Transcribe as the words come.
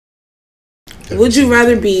Would you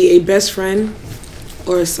rather be a best friend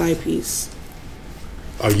or a side piece?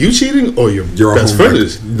 Are you cheating or your best friend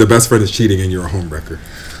is? The best friend is cheating and you're a homewrecker.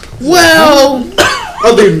 Well,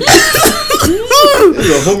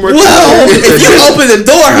 homework. Well, if you open the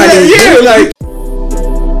door, honey, yeah, like.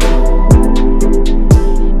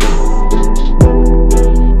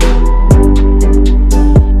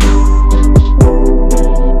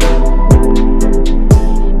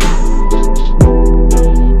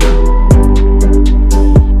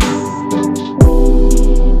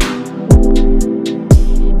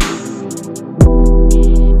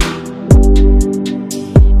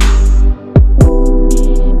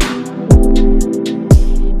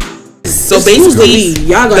 So basically,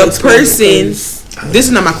 the person. This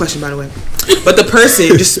is not my question, by the way. But the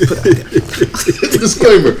person just put that there.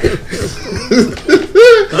 Disclaimer.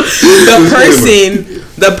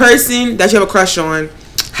 The person that you have a crush on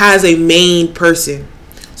has a main person.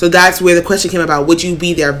 So that's where the question came about. Would you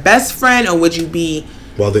be their best friend or would you be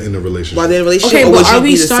while they're in a relationship? Okay, but are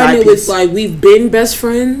we starting with like we've been best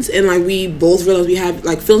friends and like we both realize we have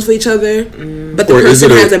like feelings for each other, but the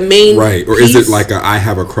person has a main right? Or piece? is it like I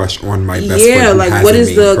have a crush on my best friend? Yeah, who like has what a is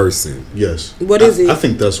main the person? Yes. What is it? I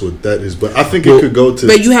think that's what that is, but I think it could go to.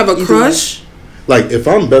 But you have a crush. Like if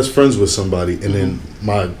I'm best friends with somebody and then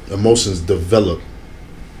my emotions develop,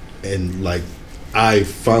 and like I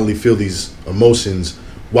finally feel these emotions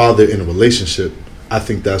while they're in a relationship. I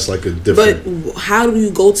think that's like a different. But how do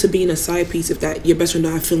you go to being a side piece if that your best friend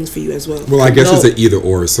don't have feelings for you as well? Well, I guess it's an either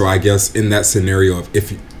or. So I guess in that scenario of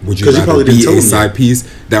would you rather be a side piece,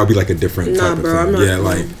 that would be like a different type of thing. I'm not,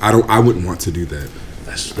 like I wouldn't want to do that.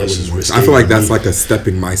 That's just I feel like that's like a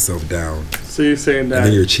stepping myself down. So you're saying that, and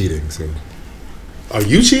then you're cheating. So are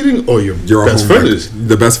you cheating or your best friend is?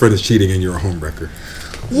 The best friend is cheating and you're a homewrecker.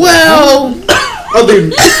 Well, if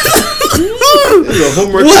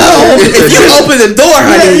you open the door,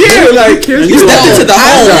 honey, like you step into the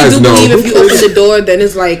home. I do believe if you open the door, then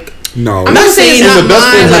it's like. No, I'm not saying the best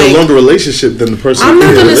friend had a longer relationship than the person. I'm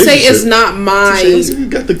not gonna say it's not my. You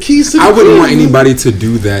got the keys to the I wouldn't want anybody to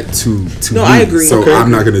do that to no, me. I agree. So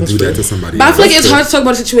I'm not gonna do that to somebody. But I feel like it's hard to talk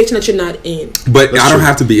about a situation that you're not in. But I don't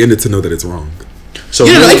have to be in it to know that it's wrong. So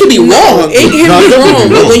it could be wrong. It can be wrong.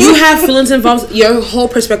 But when you have feelings involved, your whole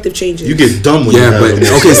perspective changes. You get dumb when you have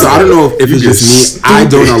okay, so I don't know if it's just me. I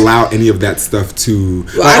don't allow any of that stuff to.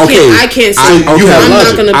 Well, I can't say.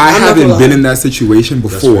 I haven't been in that situation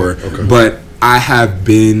before, but I have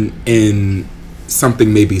been in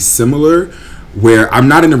something maybe similar where I'm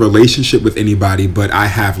not in a relationship with anybody, but I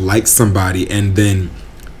have liked somebody, and then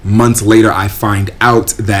months later I find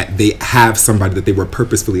out that they have somebody that they were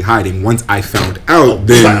purposefully hiding. Once I found out,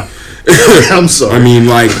 then I'm sorry. I mean,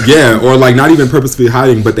 like, yeah, or like not even purposefully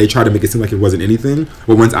hiding, but they try to make it seem like it wasn't anything.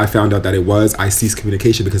 But once I found out that it was, I ceased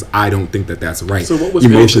communication because I don't think that that's right. So what was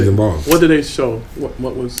emotions involved? What did they show? What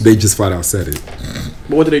was? They just flat out said it.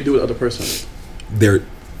 But what did they do with the other person?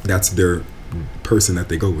 That's their person that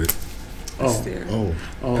they go with. That's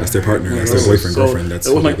their partner. That's their boyfriend, girlfriend. That's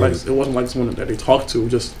it wasn't like someone that they talked to.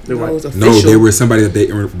 They were somebody that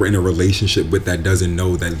they were in a relationship with that doesn't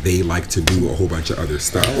know that they like to do a whole bunch of other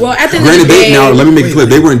stuff. Well, at the end of the day, now let me make it clear,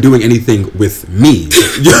 they weren't doing anything with me.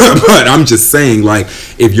 But I'm just saying, like,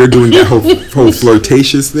 if you're doing that whole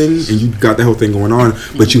flirtatious thing and you got that whole thing going on,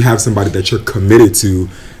 but you have somebody that you're committed to.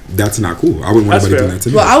 That's not cool. I wouldn't want anybody doing that to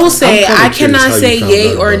me. Well, I will say I cannot say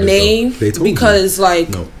yay or nay because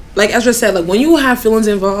like Ezra said, like when you have feelings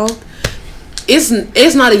involved, it's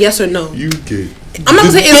not a yes or no. You get. I'm not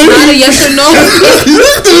gonna say it's not a yes or no.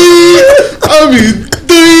 I mean,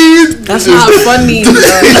 that's not funny, bro.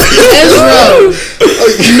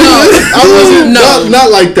 No, I wasn't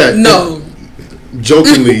not like that. No,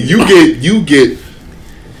 jokingly, you get.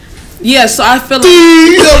 Yeah, so I feel like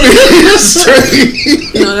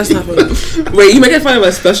no, that's not funny. Wait, you making fun of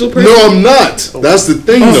a special person? No, I'm not. That's the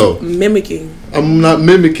thing, though. Mimicking. I'm not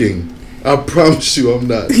mimicking. I promise you, I'm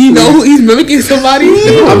not. You know he's mimicking somebody?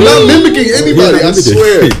 No, I'm not mimicking anybody. I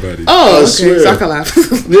swear. Anybody. Oh, okay. So I can laugh.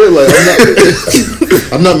 Yeah, like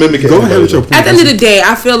I'm not mimicking. Go ahead with your point. At the end of the day,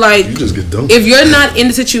 I feel like you just get dumb. If you're not in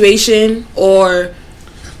the situation or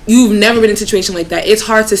you've never been in a situation like that, it's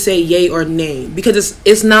hard to say yay or nay because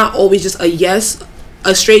it's not always just a yes,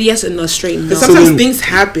 a straight yes and a straight no. Because sometimes things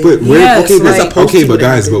happen. But where, but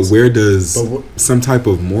guys, but where does some type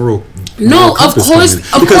of moral? No, of course,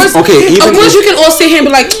 you can all sit here and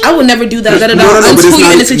be like, I would never do that. Until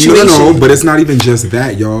you're in a situation. No, but it's not even just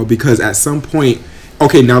that, y'all. Because at some point,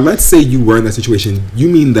 Okay, now let's say you were in that situation. You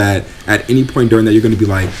mean that at any point during that you're going to be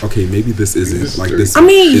like, okay, maybe this isn't like this. I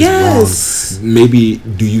mean, is yes. wrong. Maybe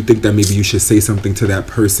do you think that maybe you should say something to that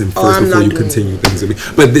person first before you continue things with me?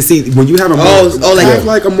 But see, when you have a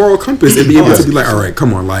like a moral compass and be able to be like, all right,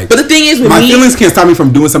 come on, like. But the thing is, with my feelings can't stop me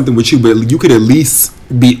from doing something with you, but you could at least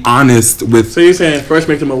be honest with. So you're saying first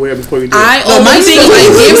make them aware before you do it. My thing is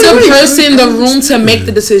give the person the room to make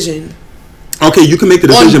the decision. Okay, you can make the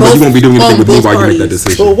decision, but you won't be doing anything with me while you make that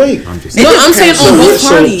decision. So wait, I'm saying on both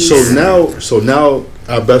parties. So now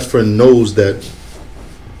our best friend knows that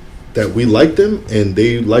we like them and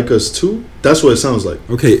they like us too. That's what it sounds like.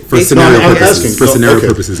 Okay, for scenario purposes. For scenario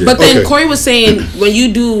purposes, yeah. But then Corey was saying when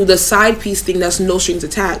you do the side piece thing, that's no strings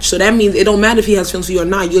attached. So that means it don't matter if he has feelings for you or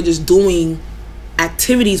not. You're just doing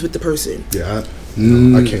activities with the person. Yeah,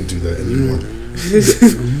 I can't do that anymore.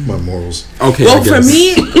 My morals. Okay. Well, for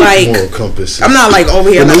me, like moral compass. I'm not like over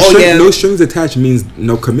here. No strings attached means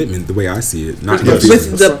no commitment. The way I see it, not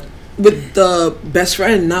with the best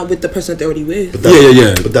friend, not with the person that they're already with.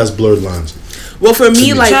 But that's blurred lines. Well, for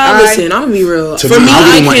me, like listen, I'm gonna be real. For me,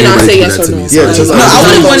 I cannot say yes or no. Yeah, I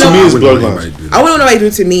wouldn't want nobody to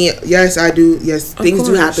do to me. Yes, I do. Yes, things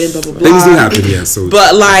do happen. Blah blah blah. Things do happen. Yeah. So,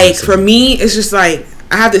 but like for me, it's just like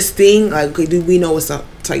I have this thing. Like, okay, do we know what's up?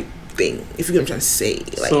 Type thing. If you get what I'm trying to say.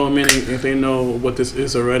 Like, so meaning if they know what this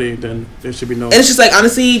is already, then there should be no. And it's just like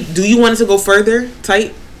honestly, do you want it to go further?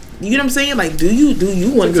 Type. You know what I'm saying? Like, do you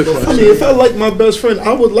want it to go further? I mean, if I like my best friend,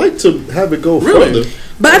 I would like to have it go further.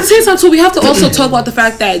 But at the same time, too, we have to also talk about the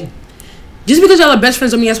fact that just because y'all are best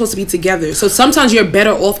friends don't mean you're supposed to be together. So sometimes you're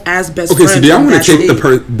better off as best friends. Okay, so do y'all want to take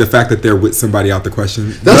the fact that they're with somebody out the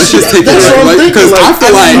question? Let's just take that because I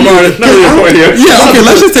feel like okay,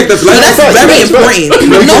 let's just take that. That's very important.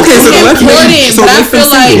 Okay, so let's important. But I feel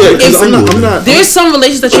like if there's some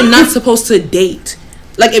relations that you're not supposed to date.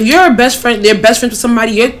 Like if you're a best friend, they're best friends with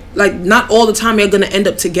somebody. You're like not all the time you're gonna end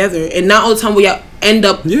up together, and not all the time we end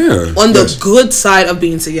up on the good side of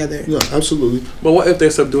being together. Yeah, absolutely. But what if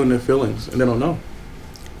they're subduing their feelings and they don't know?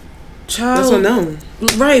 Child, that's unknown.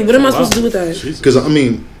 Right? What am I supposed to do with that? Because I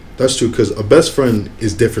mean, that's true. Because a best friend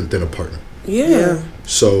is different than a partner. Yeah.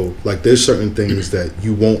 So like, there's certain things that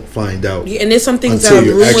you won't find out. Yeah, and there's some things that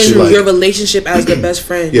ruin your relationship as the best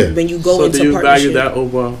friend. When you go into partnership. So do you value that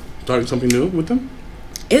over starting something new with them?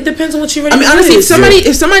 It depends on what you're ready. I mean, honestly,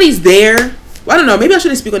 if somebody's there, well, I don't know. Maybe I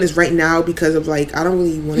shouldn't speak on this right now because of like I don't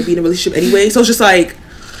really want to be in a relationship anyway. So it's just like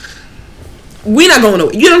we're not going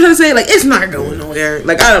nowhere. You know what I'm trying to say? Like it's not going nowhere.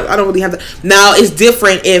 Like I don't really have that. Now it's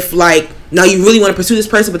different if like now you really want to pursue this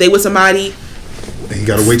person, but they with somebody. And you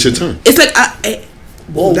gotta wait your turn. It's like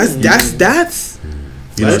that's.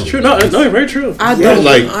 That's true. No, very true. I don't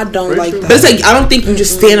like that. But it's like I don't think you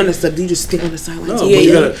just stand on the stuff. You just stand on the sidelines.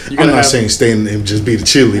 I'm not saying stand and just be the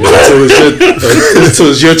cheerleader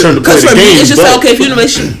until it's your turn to play the game. Me, it's just like, okay, if you're in a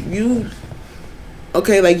relationship,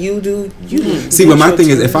 like you do. See, but my thing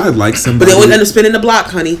is, if I like somebody, but they always end up spinning the block,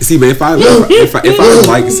 honey. See, but if I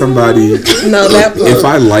like somebody, if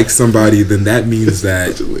I like somebody, then that means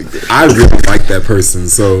that I really like that person.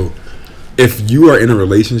 So. If you are in a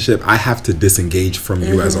relationship, I have to disengage from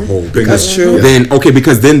you as a whole. Because that's true.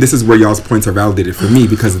 Because then this is where y'all's points are validated for me.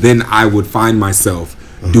 Because then I would find myself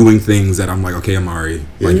doing things that I'm like, okay, Amari,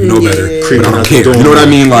 like you know better, but I don't care. You know what I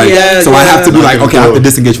mean? Like, so I have to be like, okay, I have to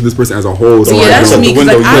disengage from this person as a whole. So that's me.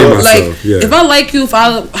 If I like you, if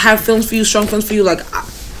I have feelings for you, strong feelings for you, like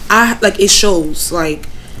I like it shows. Like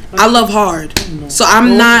I love hard, so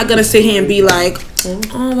I'm not gonna sit here and be like,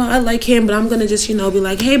 oh, well, I like him, but I'm gonna just be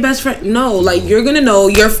like, hey, best friend. No, like you're gonna know,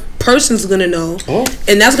 your person's gonna know,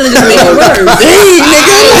 and that's gonna just make it worse.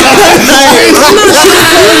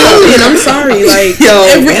 I'm sorry, like,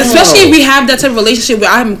 especially if we have that type of relationship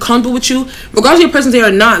where I'm comfortable with you, regardless of your presence there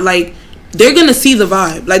or not, like. They're gonna see the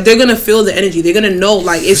vibe, like they're gonna feel the energy. They're gonna know,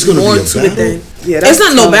 like it's more to it than it's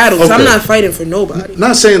not no battle. Cause I'm not fighting for nobody.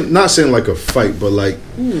 Not saying like a fight, but like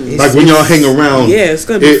when y'all hang around. Yeah, it's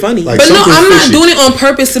gonna be funny. Like but no, I'm not doing it on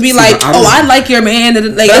purpose to be like, I like your man.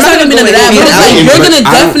 Like it's not gonna be none of that. But like you're gonna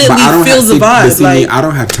definitely feel the vibe. Like I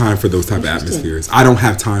don't have time for those type of atmospheres. I don't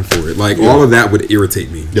have time for it. Like all of that would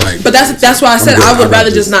irritate me. Like, but that's why I said I would rather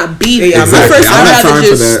just not be there.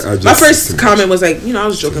 My first comment was like, I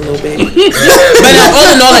was joking a little bit. But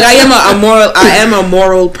all in all, like I am a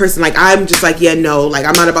moral person. Like I'm just like, like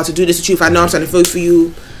I'm not about to do this with you. If I know I'm trying to feel for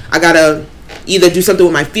you, I gotta either do something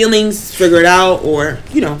with my feelings, figure it out, or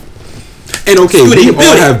And okay, we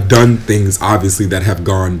all have done things obviously that have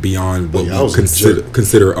gone beyond what we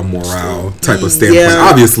consider a morale type of standpoint.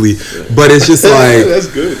 Obviously, but it's just like that's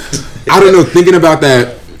good. I don't know. Thinking about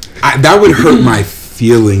that, that would hurt my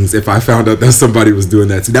feelings if I found out that somebody was doing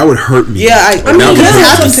that. That would hurt me. Yeah, I mean, it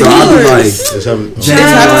happened to me. It's happened to me,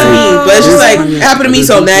 but it's just like it happened to me.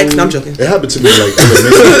 So next, no, I'm joking. It happened to me like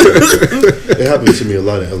elementary. It happened to me a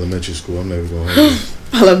lot in elementary school. I'm never going home.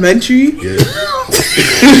 Elementary? Yeah.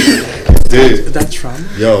 Dude. Is that trauma?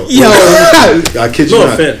 Yo. I kid you no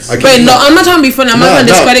not. Offense. Wait, no, I'm not trying to be funny. I'm not trying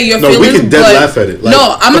to discredit your feelings. We can dead laugh at it. Like,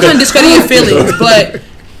 no, I'm not trying to discredit your feelings, but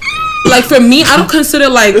like for me, I don't consider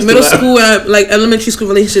like middle school and like elementary school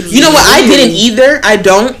relationships. You know what? I didn't either. I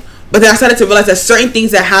don't. But then I started to realize that certain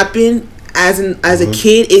things that happen as a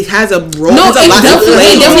kid, it has a role. No, it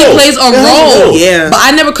definitely plays a role. Yeah. But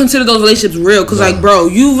I never consider those relationships real because like, bro,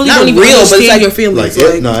 you really don't even understand like, your feelings.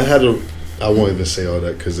 I won't even say all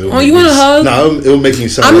that because it. Oh, you want a hug? No, it'll make me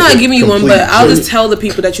sound. I'm not giving you one, but I'll just tell the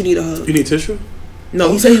people that you need a hug. You need tissue? No,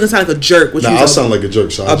 he said he's gonna sound like a jerk. I'll sound like a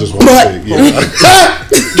jerk, so I just want to say it. Yeah.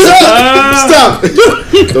 Stop!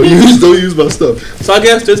 Don't use my stuff. So I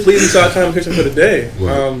guess this leads into our conversation for the day. I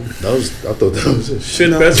thought that was it.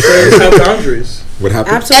 Should best friends have boundaries? What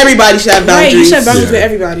happened? Absolutely. Everybody should have boundaries. Right, you should have boundaries with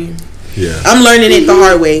everybody. Yeah. I'm learning it the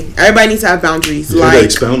hard way. Everybody needs to have boundaries. You like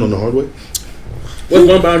expound on the hard way. What's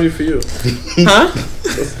one boundary for you? Huh?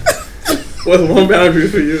 What's one boundary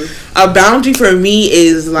for you? A boundary for me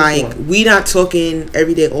is like we not talking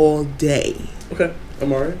every day all day. Okay,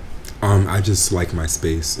 Amari. I just like my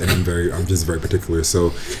space, and I'm just very particular. So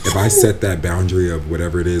if I set that boundary of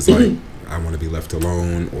whatever it is, like I want to be left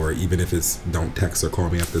alone, or even if it's don't text or call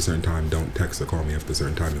me after a certain time, don't text or call me after a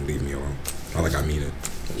certain time and leave me alone. I mean it.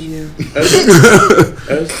 Yeah.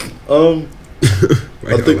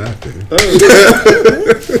 Why are you laughing?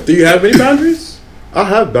 Do you have any boundaries? I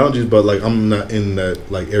have boundaries, but like I'm not in that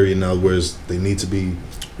like area now where they need to be,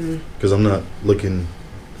 because I'm not looking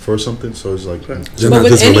for something. So it's like they're not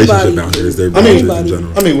just relationship boundaries; they're boundaries in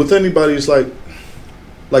general. I mean, with anybody, it's like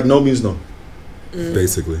no means no.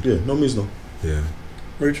 Basically, yeah, no means no. Yeah.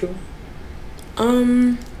 Rachel.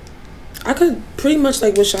 I could pretty much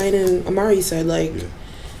like what Shine and Amari said. Like,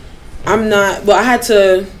 I'm not. Well, I had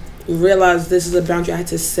to realize this is a boundary I had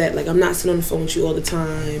to set. Like, I'm not sitting on the phone with you all the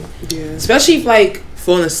time. Yeah. Especially if like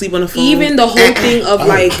falling asleep on the phone. Even the whole thing of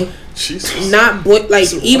like not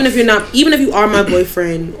even if you are my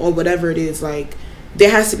boyfriend or whatever it is, like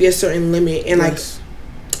there has to be a certain limit. And like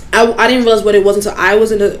I didn't realize what it was until I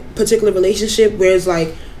was in a particular relationship where it's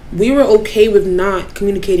like we were okay with not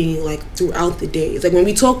communicating like throughout the day. It's like when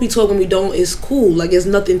we talk, when we don't, it's cool. Like there's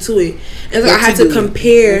nothing to it. And like, I had to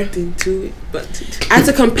compare I had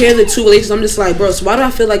to compare the two relationships. I'm just like, bro, so why do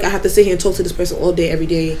I feel like I have to sit here and talk to this person all day, every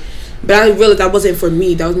day? But I realized that wasn't for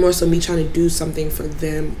me. That was more so me trying to do something for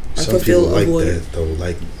them. Or some people like that though,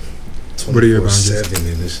 like 24/7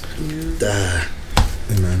 in this.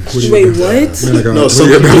 Wait, what? No, some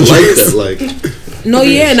people like that, like. No,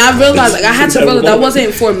 yeah, and I realized like I had to realize that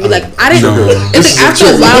wasn't for me. Like I didn't. It's like after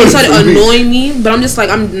a while it started annoying me, but I'm just like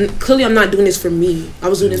I'm not doing this for me. I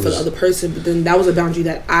was doing this for the other person, but then that was a boundary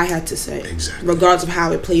that I had to set, regardless of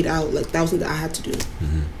how it played out. Like that was something that I had to do.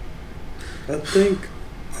 I think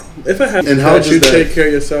if I had, and how did you take care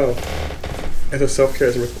of yourself? As a self-care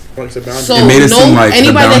is a boundary. So it made it seem like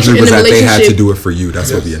the boundary was that they had to do it for you.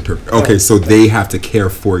 That's what we interpret. Okay, so they have to care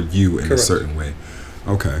for you in a certain way.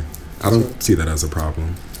 Okay. I don't see that as a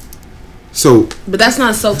problem. So, but that's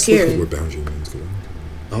not self-care. What boundary means?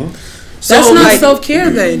 That's not self-care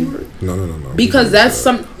then. No. Because that's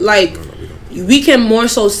some like we can more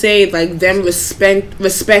so say like them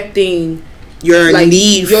respecting your like,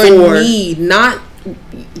 need, not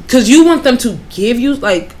because you want them to give you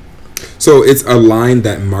like. So it's a line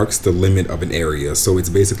that marks the limit of an area. So it's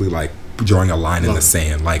basically like drawing a line in the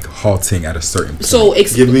sand, like halting at a certain point. So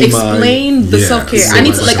explain the self-care. So I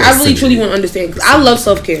need to I really truly want to understand because I love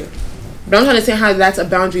self-care, but I'm trying to say how that's a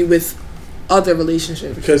boundary with other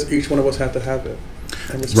relationships. Because each one of us have to have it.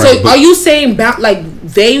 So are you saying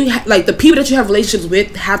the people that you have relationships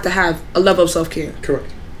with have to have a level of self-care?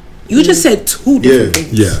 Correct. You just said two different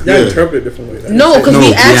things. Yeah. Interpret it differently. No, because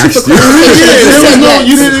we asked you for clarification.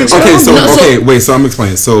 You didn't wait. So I'm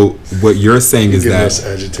explaining. So what you're saying is that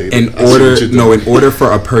in order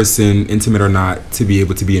for a person, intimate or not, to be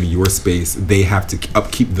able to be in your space, they have to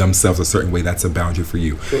upkeep themselves a certain way. That's a boundary for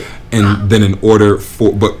you. Sure. And then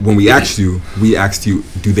but when we asked you,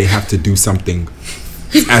 do they have to do something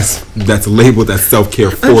that's labeled as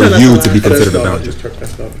self-care for you to be considered a boundary?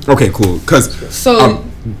 Okay, cool. Because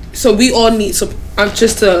so we all need So I need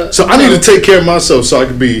to take care of myself so I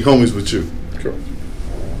can be homies with you. Correct.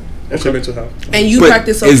 That's your mental health. And you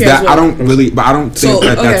practice self-care as well. I don't think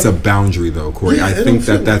that's a boundary though, Corey. I think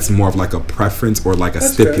that's more of like a preference or like a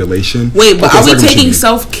stipulation. Wait, but are we taking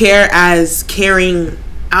self-care as caring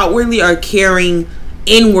outwardly or caring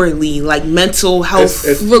inwardly, like mental health.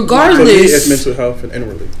 Regardless, for me, it's mental health and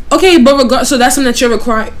inwardly. Okay, but so that's something that you're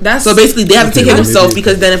required. That's so basically they have to take care of themselves,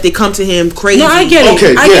 because then if they come to him crazy, no, I get it.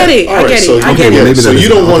 Okay, I get it. I get it. I get it. So you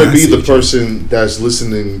don't want to be the person that's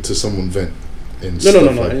listening to someone vent and stuff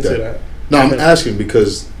like that. I didn't say that. No, I'm asking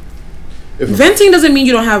because venting doesn't mean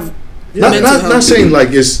you don't have. Not saying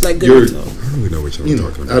like it's like you're. I don't really know what you're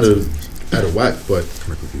talking about. Out of whack, but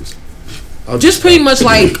I'm confused. Just pretty much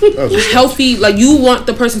like healthy. Like you want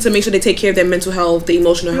the person to make sure they take care of their mental health, their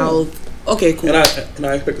emotional health. Okay, cool. And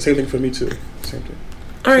I expect the same thing for me too. Same thing.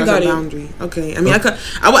 All right, got it. Boundary. Okay. I mean, I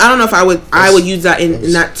don't know if I would use that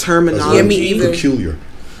in that terminology. Yeah, me either. Peculiar.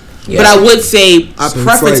 Yeah. But I would say a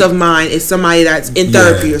preference of mine is somebody that's in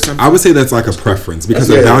therapy or something. I would say that's like a preference, because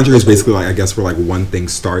a boundary is basically like, I guess, where like one thing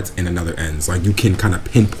starts and another ends. Like you can kind of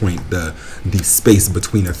pinpoint the space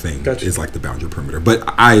between a thing is like the boundary perimeter. But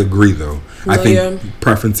I agree though. I think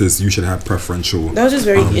preferences, you should have preferential. That was just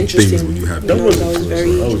very interesting. Things when you have that was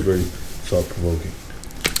very thought provoking.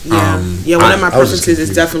 Yeah. One of my preferences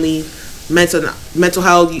is definitely mental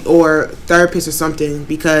health or therapist or something,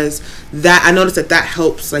 because that I noticed that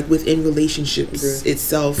helps like within relationships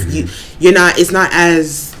itself. You're not, it's not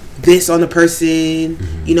as this on the person,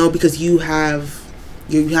 you know, because you have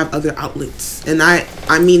other outlets, and I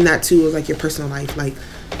mean that too, like your personal life, like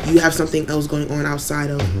you have something else going on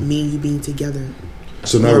outside of me and you being together.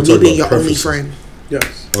 So now or me being your only friend.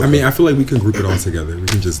 Yes. Okay. I mean, I feel like we can group it all together. We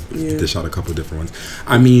can just dish out a couple of different ones.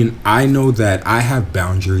 I mean, I know that I have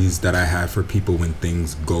boundaries that I have for people when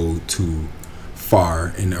things go too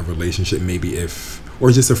far in a relationship,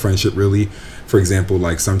 or just a friendship, really. For example,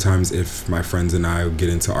 like sometimes if my friends and I get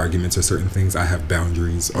into arguments or certain things, I have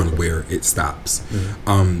boundaries on where it stops.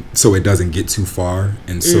 So it doesn't get too far,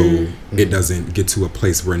 and so it doesn't get to a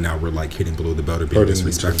place where now we're like hitting below the belt or being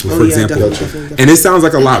disrespectful. For example, definitely. And it sounds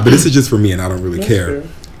like a lot, but this is just for me, and I don't really care.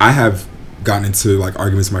 I have gotten into like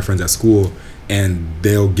arguments with my friends at school, and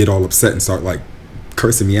they'll get all upset and start like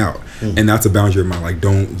cursing me out, and that's a boundary of mine. Like,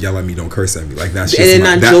 don't yell at me, don't curse at me. Like that's just and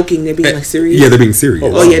they're not joking. They're being like serious. Yeah, they're being serious.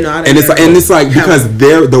 Oh yeah, no. It's like because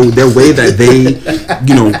their way that they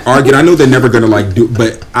argue. I know they're never gonna like do,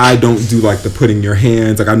 but I don't do like the putting your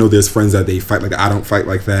hands. Like I know there's friends that they fight like that. I don't fight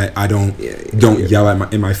like that. I don't yell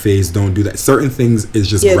at in my face. Don't do that. Certain things is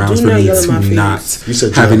just grounds for me to not. You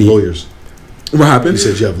said you have lawyers. What happened? You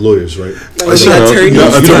said you have lawyers, right? Attorneys.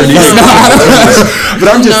 But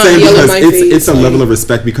I'm just saying, because it's a level of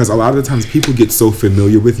respect, because a lot of the times people get so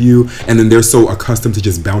familiar with you, and then they're so accustomed to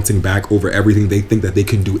just bouncing back over everything. They think that they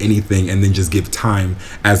can do anything, and then just give time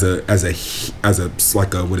as a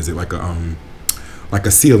like a, what is it, like a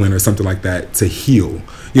sealant or something like that to heal.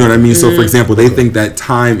 You know what I mean? So for example, they think that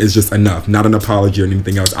time is just enough, not an apology or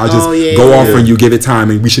anything else. I'll just go off on you, give it time,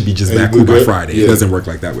 and we should be just back cool by Friday. It doesn't work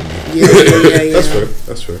like that with me. Yeah.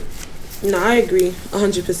 That's fair. No, I agree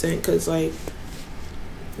 100%, because like,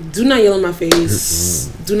 do not yell in my face.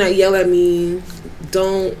 Do not yell at me.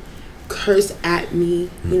 Don't curse at me.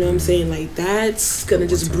 You know what I'm saying? Like, that's gonna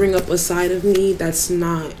just bring up a side of me that's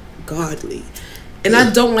not godly. And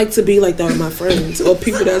I don't like to be like that with my friends or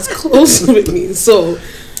people that's close with me. So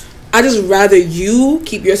I just rather you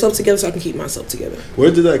keep yourself together so I can keep myself together.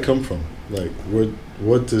 Where did that come from? Like,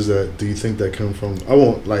 what does that, do you think that come from? I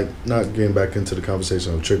won't, like, not getting back into the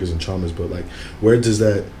conversation of triggers and traumas, but like, where did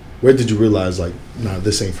you realize, like, nah,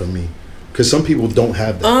 this ain't for me? Because some people don't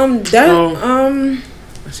have that. I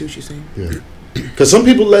see what you're saying. Yeah. Because some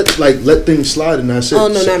people let things slide and that's it. Oh,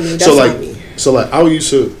 no, not me. That's not me. So, like, I used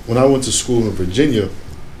to, when I went to school in Virginia,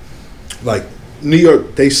 like, New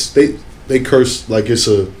York, they curse like it's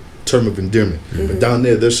a term of endearment. But down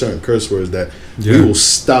there's certain curse words that we will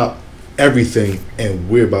stop everything and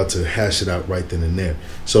we're about to hash it out right then and there.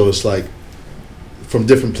 So it's like, from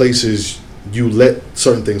different places, you let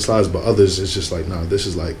certain things slide, but others, it's just like, nah, this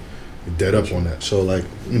is like, dead up on that. So, like,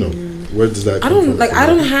 where does that come from? I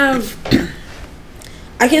don't have...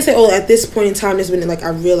 I can't say, at this point in time, it's been like I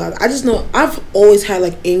realized. I just know I've always had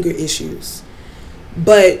like anger issues,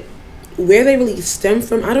 but where they really stem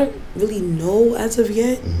from, I don't really know as of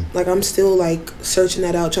yet. Like, I'm still like searching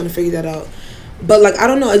that out, trying to figure that out. But like, I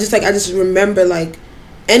don't know. I just remember like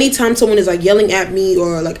anytime someone is like yelling at me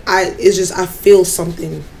or like I feel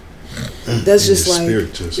something. That's just like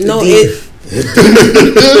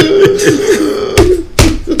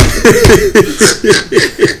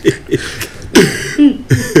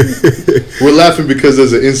We're laughing because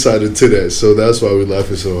there's an insider to that, so that's why we're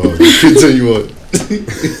laughing so hard. Continue on.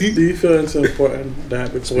 Do you feel it's important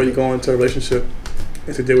that before you go into a relationship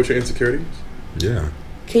is to deal with your insecurities? Yeah.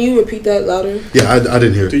 Can you repeat that louder? Yeah, I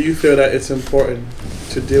didn't hear it. Do you feel that it's important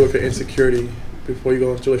to deal with your insecurity before you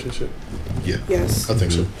go into a relationship? Yeah. Yes. I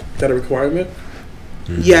think so. Is that a requirement?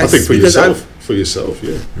 Yes. I think for yourself,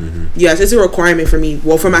 yeah. Yes, it's a requirement for me.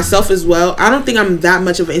 Well, for myself as well. I don't think I'm that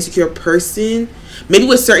much of an insecure person. Maybe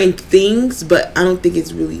with certain things, but I don't think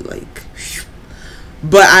it's really like.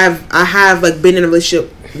 But I have like been in a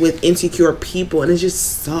relationship with insecure people, and it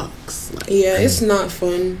just sucks. Like, yeah, it's not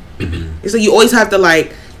fun. It's like you always have to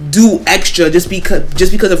like do extra just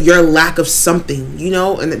because of your lack of something, you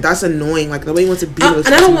know, and that's annoying. Like nobody wants to be. And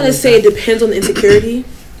I don't want to say it depends on the insecurity,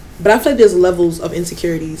 but I feel like there's levels of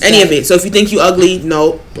insecurities. Any of it. So if you think you ugly,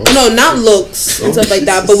 no, not looks and stuff like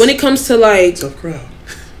that. But when it comes to like, tough crowd.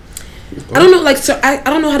 I don't know, like, so I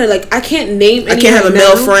don't know how to, like, I can't name any. I can't have a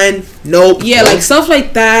male friend. Nope. Yeah, like stuff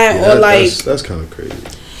like that, yeah, or like that's kind of crazy.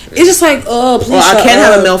 It's just like, oh, please. Or I can't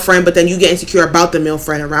have a male friend, but then you get insecure about the male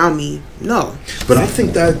friend around me. No. But I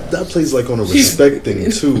think that plays like on a respect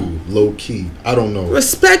thing too, low key. I don't know.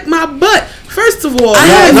 Respect my butt. First of all, I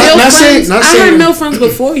had male friends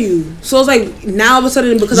before you, so it's like now all of a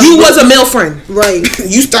sudden because you was a male friend, right?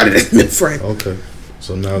 You started as a male friend. Okay.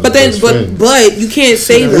 So now, but you can't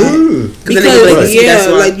say that because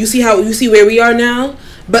like you see where we are now.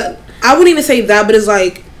 But I wouldn't even say that. But it's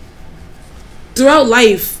like throughout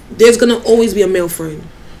life, there's gonna always be a male friend.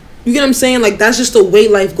 You get what I'm saying? Like that's just the way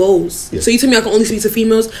life goes. Yeah. So you tell me I can only speak to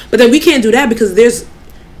females, but then we can't do that because there's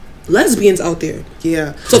lesbians out there.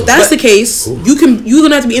 Yeah. So if that's the case, you're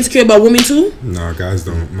gonna have to be insecure about women too. No, guys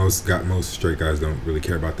don't. Most straight guys don't really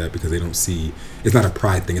care about that because they don't see. It's not a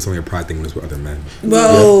pride thing. It's only a pride thing when it's with other men.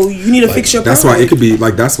 Well, you need to fix your pride. That's why it could be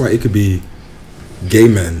like. That's why it could be gay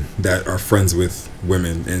men that are friends with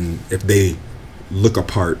women, and if they look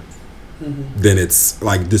apart, then it's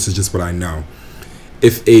like this is just what I know.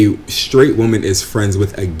 If a straight woman is friends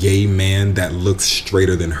with a gay man that looks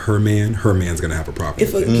straighter than her man's gonna have a problem.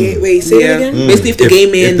 If a gay, wait, say it again. Basically, if the gay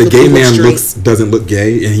man doesn't look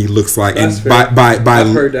gay and he looks like, that's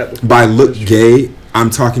and by look gay, I'm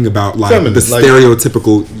talking about like feminine, the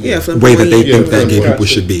stereotypical way that they think that gay people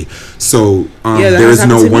should be. So there is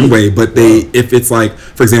no one way, but if it's like,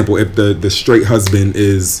 for example, if the straight husband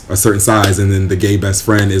is a certain size and then the gay best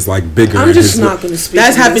friend is like bigger, I'm just not going to speak.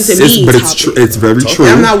 That's happened to me, but it's very true.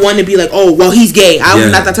 I'm not one to be like, oh well, he's gay.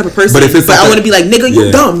 I'm not that type of person. But if it's I want to be like, nigga, you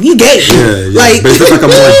dumb, he gay. Yeah. Like, but if it's like a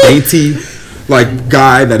more dainty like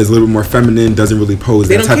guy that is a little bit more feminine, doesn't really pose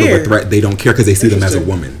that type of a threat, they don't care because they see them as a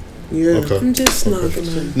woman. Yeah. Okay. I'm just not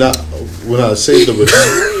gonna. Now, when I say the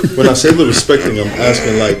respecting, I'm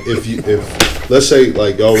asking like if let's say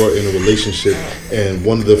like y'all were in a relationship and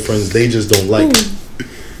one of the friends they just don't like.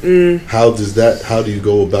 How do you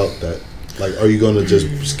go about that? Like, are you gonna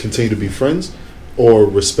just continue to be friends, or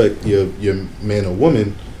respect your man or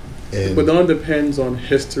woman? And but it all depends on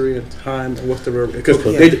history and time and what's the real because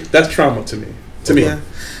that's trauma to me. Yeah.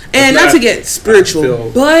 And not to get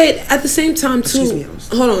spiritual, but at the same time too.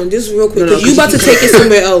 Hold on, just real quick, because you about to take it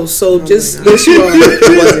somewhere else. So just yes, you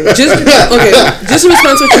are. Just in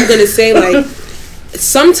response to what you're gonna say, like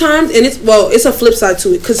sometimes, and it's a flip side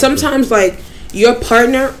to it, because sometimes like your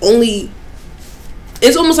partner only.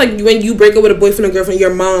 It's almost like when you break up with a boyfriend or girlfriend,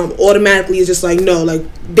 your mom automatically is just like, no, like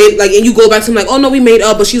they like, and you go back to them like, oh no, we made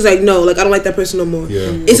up, but she's like, no, like I don't like that person no more. Yeah.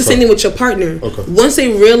 It's the same thing with your partner. Okay. Once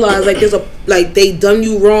they realize like there's they done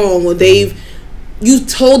you wrong or you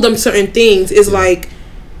told them certain things, it's like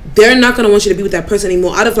they're not gonna want you to be with that person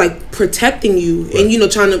anymore out of like protecting you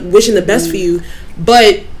and trying to wishing the best for you,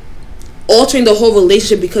 but altering the whole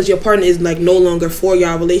relationship because your partner is like no longer for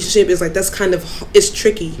your relationship is like that's kind of it's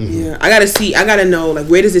tricky. Yeah, I gotta know like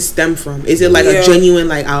where does it stem from? Is it like a genuine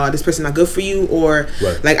like this person not good for you, or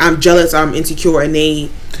like I'm jealous or I'm insecure and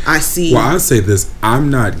I see. Well, I'll say this: I'm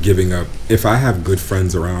not giving up. If I have good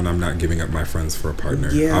friends around, I'm not giving up my friends for a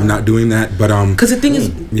partner. Yeah. I'm not doing that. But because the thing is,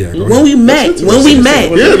 when we met,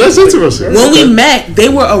 that's interesting. When we met, they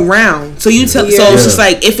were around. So you tell. So it's just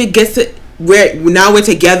like if it gets to where now we're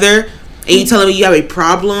together. And you telling me you have a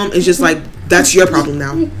problem, it's just like, that's your problem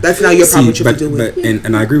now. That's now your problem what you have to do with.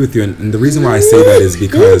 And I agree with you. And the reason why I say that is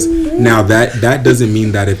because now that doesn't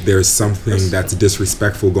mean that if there's something that's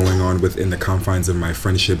disrespectful going on within the confines of my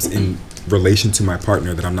friendships in relation to my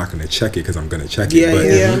partner that I'm not going to check it because I'm going to check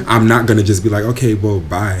it. But I'm not going to just be like, okay, well,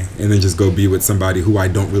 bye. And then just go be with somebody who I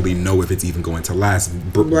don't really know if it's even going to last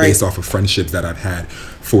based off of friendships that I've had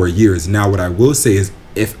for years. Now, what I will say is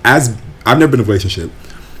I've never been in a relationship,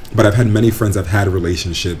 but I've had many friends I've had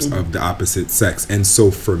relationships of the opposite sex. And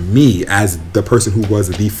so for me, as the person who was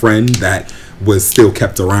the friend that was still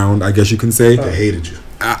kept around, I guess you can say. They hated you.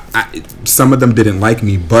 Some of them didn't like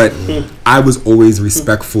me, but I was always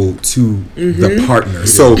respectful to the partner.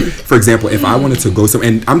 So, for example, if I wanted to go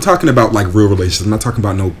and I'm talking about like real relationships. I'm not talking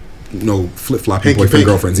about no flip flopping boyfriend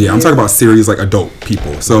girlfriends. Yeah, I'm talking about serious like adult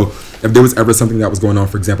people. So if there was ever something that was going on,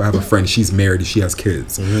 for example, I have a friend, she's married and she has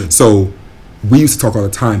kids. So we used to talk all the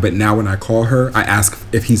time, but now when I call her, I ask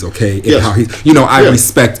if he's okay, how he's, I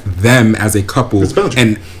respect them as a couple,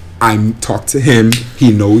 and I talk to him.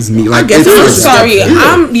 He knows me. Like, I guess I'm sorry.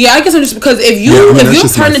 I guess I'm just because if your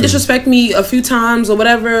partner disrespect me a few times or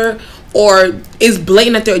whatever, or is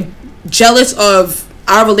blatant that they're jealous of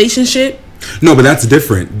our relationship. No, but that's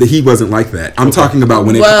different. He wasn't like that. I'm talking about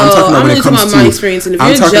when it. I'm talking about when it comes to my experience. And if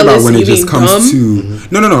I'm talking about when it just comes to.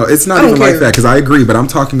 No. It's not even like that because I agree. But I'm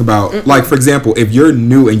talking about like, for example, if you're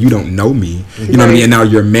new and you don't know me, you know what I mean, and now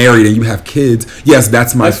you're married and you have kids. Yes,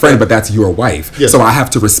 that's my friend, but that's your wife. Yeah. So I have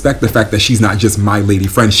to respect the fact that she's not just my lady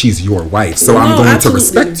friend. She's your wife. So I'm going to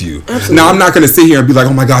respect you. Absolutely. Now I'm not going to sit here and be like,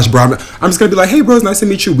 oh my gosh, bro. I'm just going to be like, hey, bro, it's nice to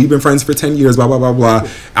meet you. We've been friends for 10 years. Blah blah blah blah.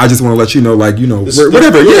 I just want to let you know, like,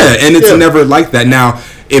 whatever. Yeah, and it's never like that. Now,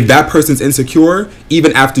 if that person's insecure,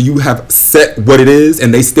 even after you have set what it is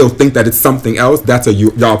and they still think that it's something else, that's a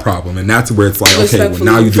y'all problem. And that's where it's like, okay, well,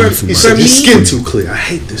 now you're doing too much. Your skin too clear. I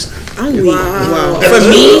hate this. Wow. For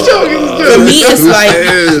me,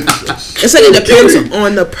 it's like it depends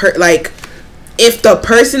on the like, if the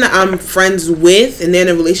person that I'm friends with and they're in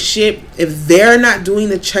a relationship, if they're not doing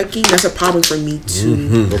the checking, that's a problem for me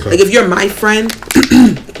too. Like, if you're my friend,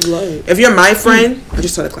 I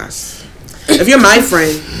just taught a class. If you're my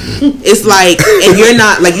friend, it's like, and you're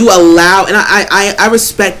not, like, you allow, and I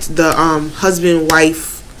respect the husband,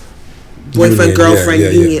 wife, boyfriend, girlfriend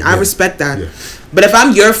union. I respect that. Yeah. But if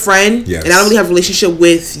I'm your friend and I don't really have a relationship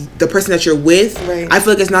with the person that you're with, I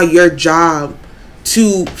feel like it's now your job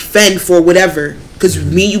to fend for whatever. Because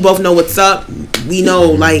me and you both know what's up. We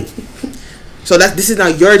know, like, so this is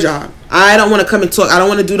not your job. I don't want to come and talk. I don't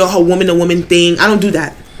want to do the whole woman to woman thing. I don't do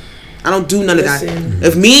that. I don't do none of that.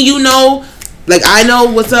 If me and you know, like, I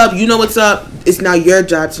know what's up, you know what's up, it's now your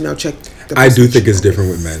job to now check. I do think it's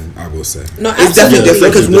different with men, I will say. No, it's definitely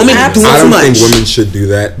different because women do too much. I don't think women should do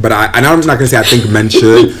that, but I'm not going to say I think men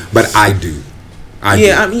should, but I do.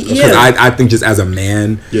 Because I think just as a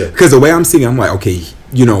man, because the way I'm seeing it, I'm like, okay,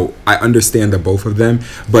 I understand the both of them,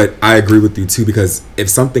 but I agree with you too, because if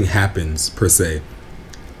something happens, per se,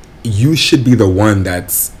 you should be the one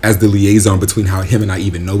that's as the liaison between how him and I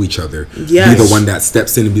even know each other. Yes. Be the one that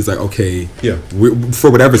steps in and be like, okay,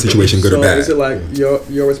 for whatever situation, good or bad. Is it like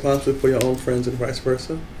you're responsible for your own friends and vice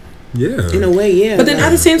versa? Yeah, in a way, yeah. But then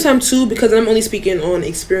at the same time too, because I'm only speaking on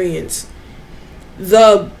experience,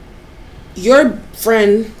 your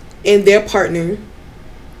friend and their partner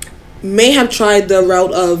may have tried the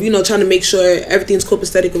route of, trying to make sure everything's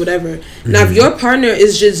copacetic or whatever. Now, if your partner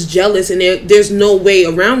is just jealous and there's no way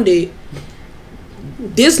around it,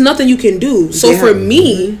 there's nothing you can do. So for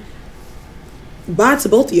me, bye to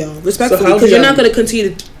both of y'all, respectfully, because you're not going to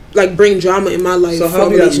continue to, like, bring drama in my life. So how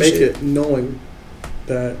do you make it knowing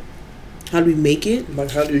that? How do we make it? Like,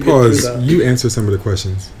 how do you get through that? You answer some of the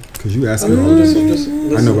questions. Because you asking all this.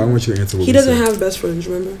 I know, but I want you to answer what he doesn't have best friends,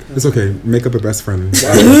 remember? It's okay. Make up a best friend. We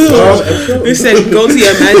said go to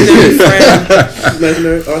your imaginary friend.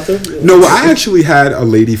 Imaginary Arthur? No, well, I actually had a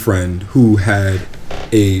lady friend who had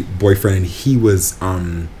a boyfriend, and he was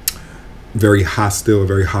a very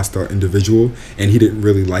hostile individual, and he didn't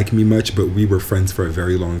really like me much, but we were friends for a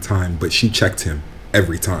very long time. But she checked him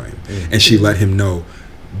every time, and she let him know,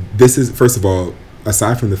 this is, first of all,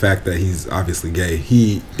 aside from the fact that he's obviously gay,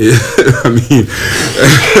 he is,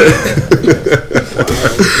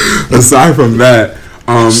 aside from that,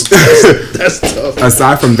 that's tough.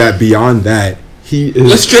 Aside from that, beyond that, he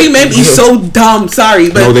is. But straight men be so dumb. Sorry,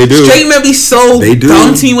 but no, they do. Straight men be so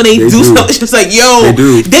dumb to me when they do something. It's just like, yo,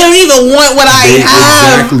 they don't even want what I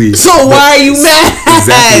have. Exactly. So why are you mad?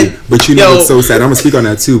 Exactly. But it's so sad. I'm gonna speak on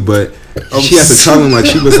that too, but. She had to tell him, like,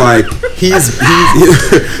 she was like,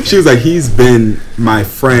 she was like, he's been my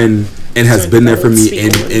friend and has been there for me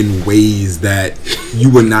in ways that you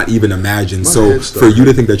would not even imagine. So for you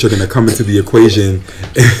to think that you're going to come into the equation,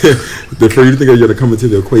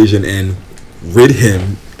 and rid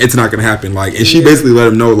him, it's not going to happen. Like, and she basically let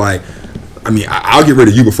him know, like, I mean, I'll get rid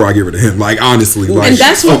of you before I get rid of him. Like, honestly, like, and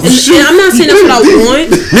that's what. And I'm not saying that's what I want.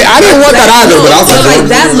 Yeah, I didn't want that either. But I was like,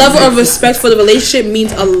 that level of respect for the relationship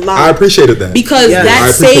means a lot. I appreciated that because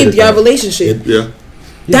that saved your relationship.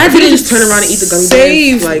 That didn't just turn around and eat the gummy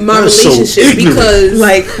bears. Save my relationship because,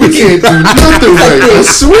 like, we can't do nothing right. I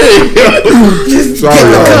swear. Sorry,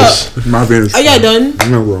 my Vantage. Are y'all done?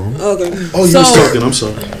 No, wrong. Okay. Oh, you was talking. I'm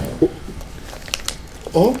sorry.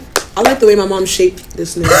 Oh. I like the way my mom shaped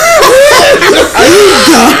this nigga.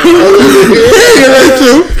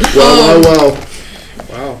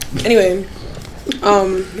 Wow. Anyway,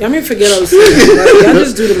 Y'all may forget those things. Like, y'all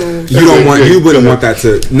just do the most. You wouldn't want that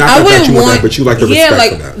to, not that you want that, but you like the respect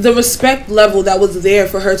like for that. The respect level that was there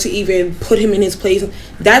for her to even put him in his place,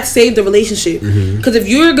 that saved the relationship. Because if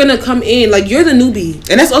you're gonna come in, like, you're the newbie,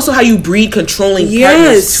 and that's also how you breed controlling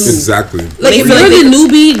partners too. Exactly. Like, if you're the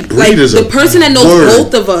newbie, like, the person that knows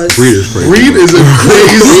both of us, breed is a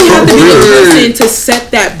crazy. We have to be the person to set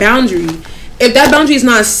that boundary. If that boundary is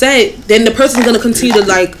not set, then the person's gonna continue to,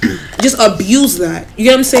 like, just abuse that. You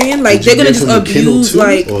get what I'm saying? Like, they're gonna just abuse,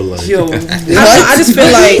 like, yo. I just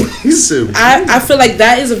feel like I feel like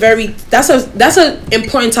that is that's a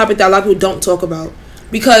important topic that a lot of people don't talk about,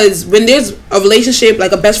 because when there's a relationship,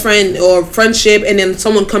 like a best friend or friendship, and then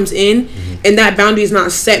someone comes in and that boundary is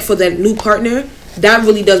not set for that new partner, that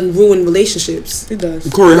really does ruin relationships. It does.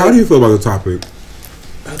 Corey, how do you feel about the topic?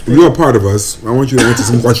 You're a part of us. I want you to answer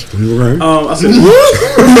some questions. Okay? I said,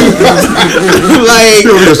 like,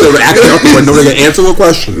 you're just acting up when nobody can answer a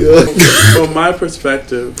question. From my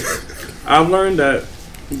perspective, I've learned that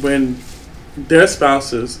when their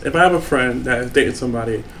spouses, if I have a friend that is dating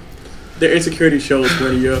somebody, their insecurity shows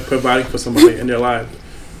when you're providing for somebody in their life.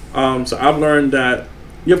 So I've learned that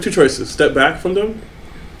you have two choices: step back from them,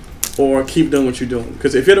 or keep doing what you're doing.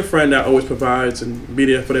 Because if you're the friend that always provides and be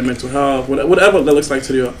there for their mental health, whatever that looks like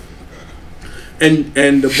to you,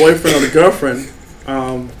 and the boyfriend or the girlfriend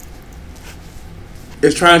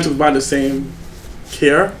is trying to provide the same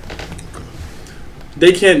care,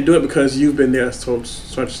 they can't do it because you've been there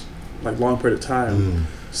such like long period of time.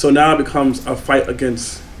 So now it becomes a fight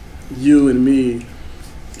against you and me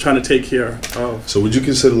trying to take care of. So would you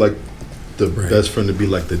consider like the best friend to be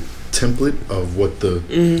like the template of what that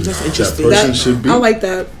person should be? I like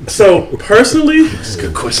that. So personally, this is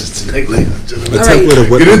good questions tonight, ladies and gentlemen. The template of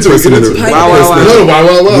what the person in a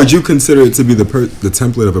wow. Would you consider it to be the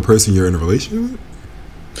template of a person you're in a relationship with?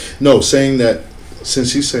 No, saying that, since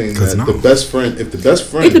she's saying that the best friend, if the best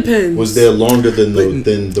friend was there longer than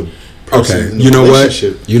the person in the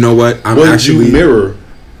relationship, you know what? I'm would actually you mirror.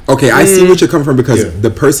 Okay, I see what you're coming from, because the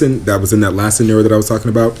person that was in that last scenario that I was talking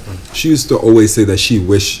about, she used to always say that she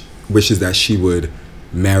wishes that she would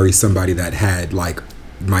marry somebody that had like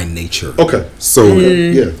my nature. Okay. So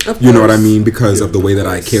you know what I mean, because of the way that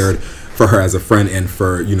I cared for her as a friend and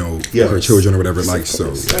for, you know, her children or whatever. Like,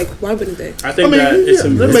 so like, why wouldn't they? I think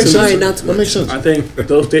that makes sense. I think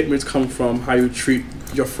those statements come from how you treat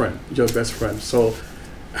your friend, your best friend. So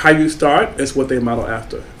how you start is what they model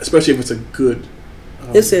after, especially if it's a good.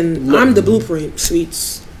 Listen, I'm the blueprint,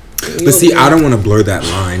 sweets. But see, I don't want to blur that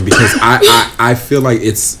line, because I feel like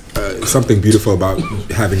it's something beautiful about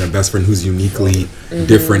having a best friend who's uniquely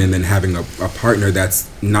different, and then having a partner that's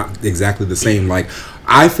not exactly the same. Like,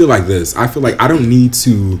 I feel like I don't need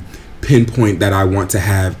to pinpoint that I want to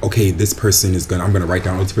have, okay, this person I'm gonna write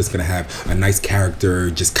down, this person's gonna have a nice character,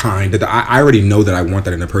 just kind. I already know that I want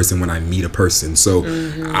that in a person when I meet a person, so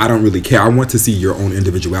I don't really care. I want to see your own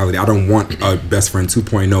individuality. I don't want a best friend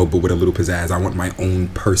 2.0 but with a little pizzazz. I want my own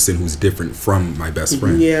person who's different from my best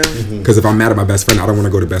friend. Because if I'm mad at my best friend, I don't want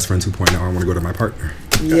to go to best friend 2.0. I want to go to my partner.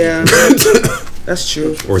 That's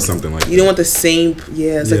true. Or something like that. You don't want the same.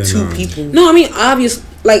 It's like two people. No, I mean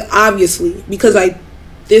obviously, because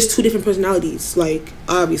there's two different personalities. Like,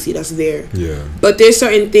 obviously, that's there. Yeah. But there's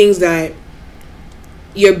certain things that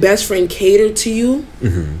your best friend catered to you,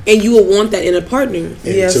 and you will want that in a partner.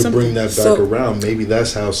 And to bring that back around, maybe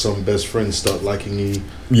that's how some best friends start liking you.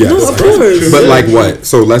 Yeah, no, of course. But like what?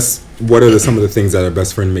 So what are some of the things that a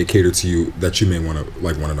best friend may cater to you that you may want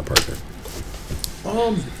in a partner?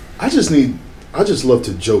 I just love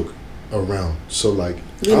to joke around. So like,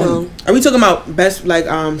 you know, are we talking about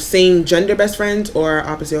same gender best friends or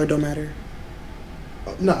opposite, or don't matter?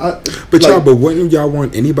 No, but wouldn't y'all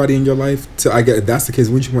want anybody in your life to? I guess if that's the case,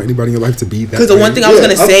 wouldn't you want anybody in your life to be that? Because the one thing I was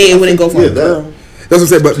gonna say, it wouldn't go for a girl. That's what I'm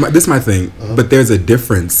saying. But this is my thing. But there's a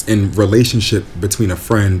difference in relationship between a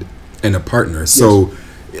friend and a partner. So.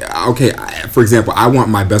 Okay, for example, I want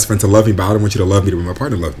my best friend to love me, but I don't want you to love me the way my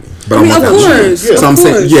partner loves me. But I want of course. So I'm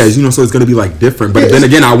saying, you know, so it's going to be like different. But then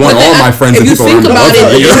again, I want all my friends and people around me to love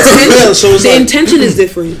me. The intention is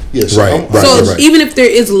different. Yes, right. So even if there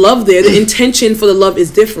is love there, the intention for the love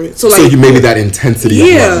is different. So you maybe that intensity of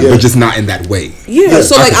love, but just not in that way.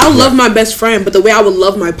 So like, I'll love my best friend, but the way I would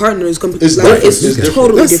love my partner is completely it's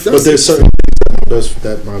totally different. But there's certain things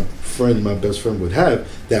that my best friend would have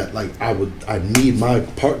that like I need my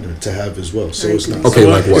partner to have as well. So it's not okay.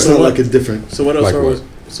 Like what? It's not like a different. So what else?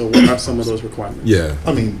 So what are some of those requirements? Yeah.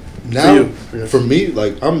 I mean, now for me,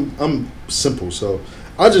 like I'm simple. So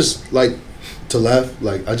I just like to laugh.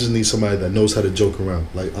 Like I just need somebody that knows how to joke around.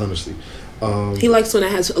 Like honestly, he likes one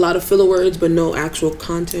that has a lot of filler words but no actual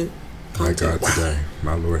content. My God, today,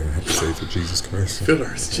 my Lord and Savior Jesus Christ.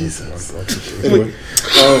 Fillers, Jesus. Anyway,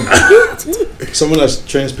 someone that's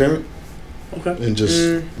transparent, and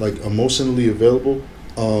just like emotionally available.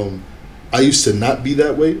 I used to not be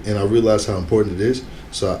that way, and I realized how important it is.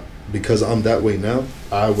 So, because I'm that way now,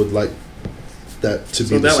 I would like that to be.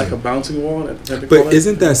 So that like a bouncing wall. But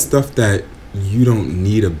isn't that stuff that you don't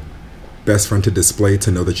need a best friend to display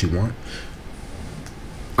to know that you want?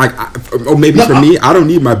 Or maybe for me, I don't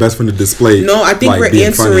need my best friend to display. No, I think we're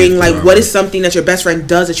answering like what is something that your best friend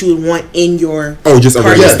does that you would want in your just a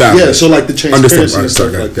regular style. Yeah, so like the transparency and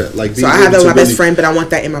stuff like that. Like so I have that with my best friend, but I want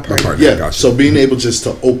that in my partner. Yeah, gotcha. So being able just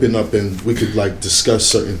to open up and we could like discuss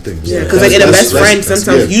certain things. Yeah, because like in a best friend,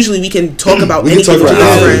 sometimes usually we can talk about anything with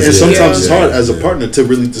our friends. And sometimes it's hard as a partner to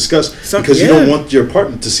really discuss because you don't want your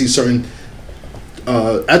partner to see certain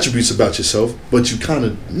attributes about yourself, but you kind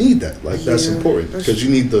of need that. Like that's important because you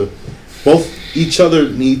need both each other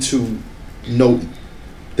need to know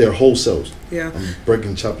their whole selves. Yeah,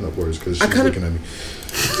 I'm chopping up words because she's looking at me.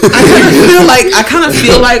 I kind of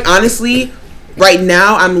feel like honestly, right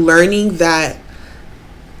now I'm learning that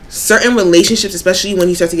certain relationships, especially when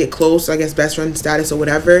you start to get close, I guess best friend status or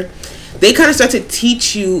whatever, they kind of start to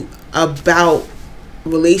teach you about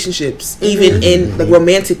relationships, even in like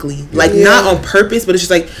romantically, like not on purpose, but it's just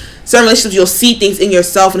like certain relationships you'll see things in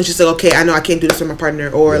yourself and it's just like, okay, I know I can't do this with my partner,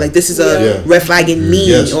 or like this is a red flag in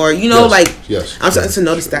me, or you know, like I'm starting to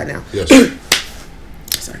notice that now.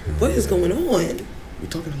 Sorry, what is going on? We're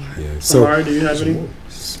talking a lot. So Amari, do you have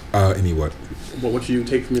any what? What would you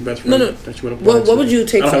take from your best friend? No. That you would what would you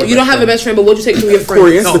take? You don't have a best friend, but what would you take from your friend?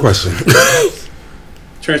 Corey, answer the question.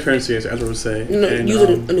 Transparency, as I would say. No, and, use it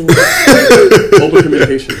a new word. Open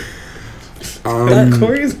communication.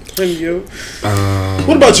 Corey's on you.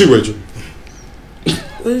 What about you, Rachel?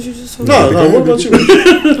 What did you just say? No. What about you,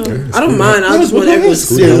 Rachel? I don't mind. I just want everyone.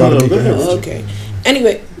 Okay.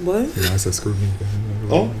 Anyway, what? I said screw me.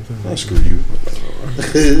 Oh, I'll screw you.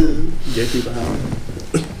 Get you behind.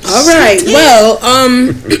 All right. Well,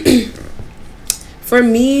 for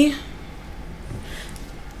me,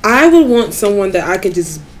 I would want someone that I could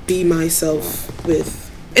just be myself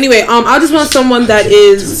with. Anyway, I just want someone that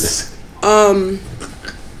is, I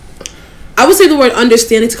would say the word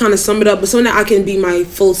understanding to kind of sum it up, but someone that I can be my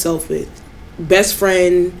full self with. Best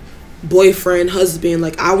friend, boyfriend, husband.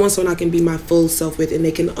 Like, I want someone I can be my full self with and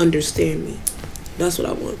they can understand me. That's what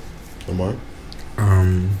I want. Amar?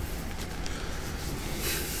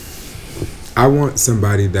 I want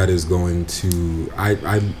somebody that is going to, I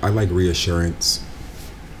like reassurance,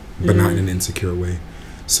 but not in an insecure way.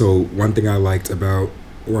 So one thing I like about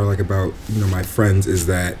my friends is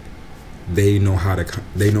that they know how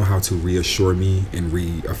to reassure me and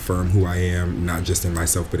reaffirm who I am, not just in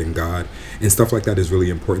myself but in God, and stuff like that is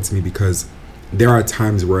really important to me because there are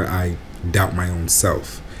times where I doubt my own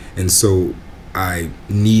self, and so I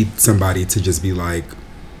need somebody to just be like,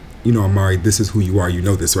 you know, Amari, this is who you are. You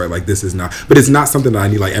know this, right? Like, this is not... But it's not something that I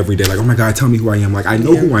need, like, every day. Like, oh, my God, tell me who I am. Like, I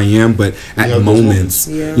know who I am, but at moments,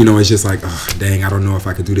 you know, it's just like, oh, dang, I don't know if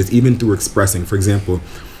I could do this. Even through expressing. For example,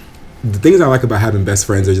 the things I like about having best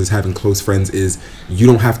friends or just having close friends is you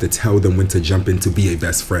don't have to tell them when to jump in to be a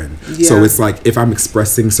best friend. Yeah. So it's like if I'm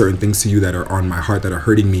expressing certain things to you that are on my heart, that are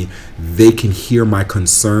hurting me, they can hear my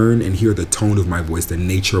concern and hear the tone of my voice, the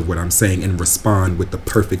nature of what I'm saying, and respond with the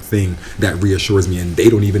perfect thing that reassures me, and they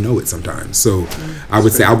don't even know it sometimes. So I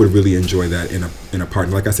would say I would really enjoy that in a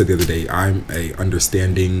partner. Like I said the other day, I'm a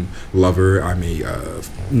understanding lover. I'm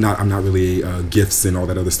not really a gifts and all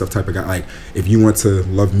that other stuff type of guy. Like, if you want to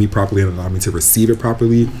love me properly and allow me to receive it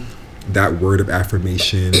properly, that word of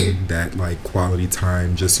affirmation, that like quality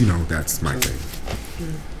time, just, you know, that's my thing.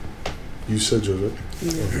 You said, Joseph.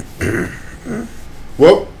 Yeah.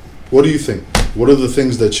 Well, what do you think? What are the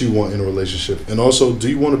things that you want in a relationship? And also, do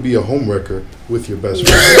you want to be a homewrecker with your best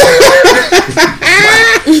friend?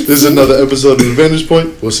 This is another episode of The Vantage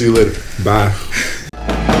Point. We'll see you later. Bye.